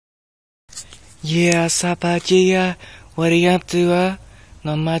Yeah, Sapagia, what are you up to,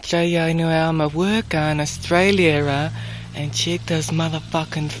 Not much, I know I'm at work, in Australia, and check this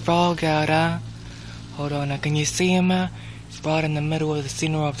motherfucking frog out, Hold on, can you see him, He's right in the middle of the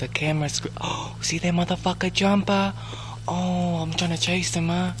center of the camera screen. Oh, see that motherfucker jumper? Oh, I'm trying to chase him,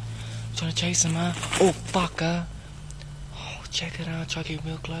 Trying to chase him, Oh, fuck, Oh, check it out, try to get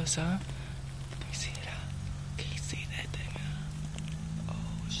real close, Can you see it, Can you see that thing,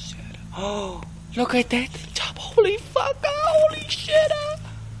 Oh, shit. Oh, look at that jump. Holy fuck, holy shit,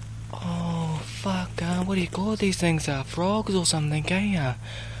 Oh, fuck, what do you call these things, frogs or something,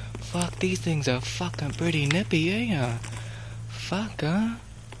 Fuck, these things are fucking pretty nippy, Fuck,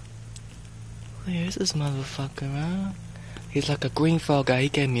 Where's this motherfucker, He's like a green frog, He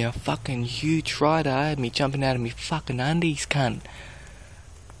gave me a fucking huge fright, Had me jumping out of me fucking undies, cunt.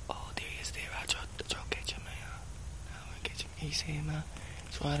 Oh, there he is there, I'll try to catch him, I won't catch him. You see him,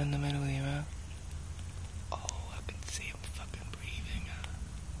 He's right in the middle there, Oh, I can see him fucking breathing,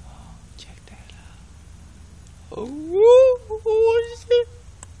 Oh, check that out. Oh, what is it?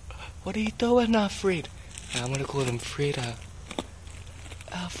 What are you doing now, Fred? I'm gonna call him Fred,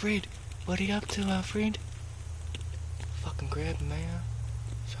 Fred, what are you up to, Fred? Fucking grab him, man.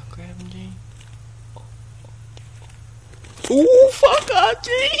 Shall I grab him, G? Oh, fuck, G!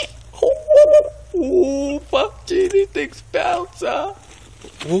 Oh, fuck, G, these things bounce, Oh,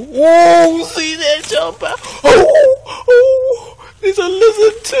 see that jump out? Oh, there's a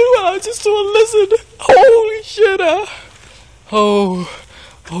lizard too, I just saw a lizard. Holy shit, Oh,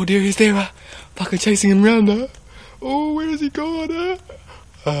 there he's there, Fucking chasing him around, Oh, where is he going,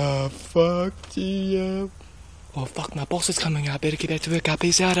 fuck, G, Oh, fuck, my boss is coming, I better get back to work,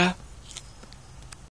 peace out,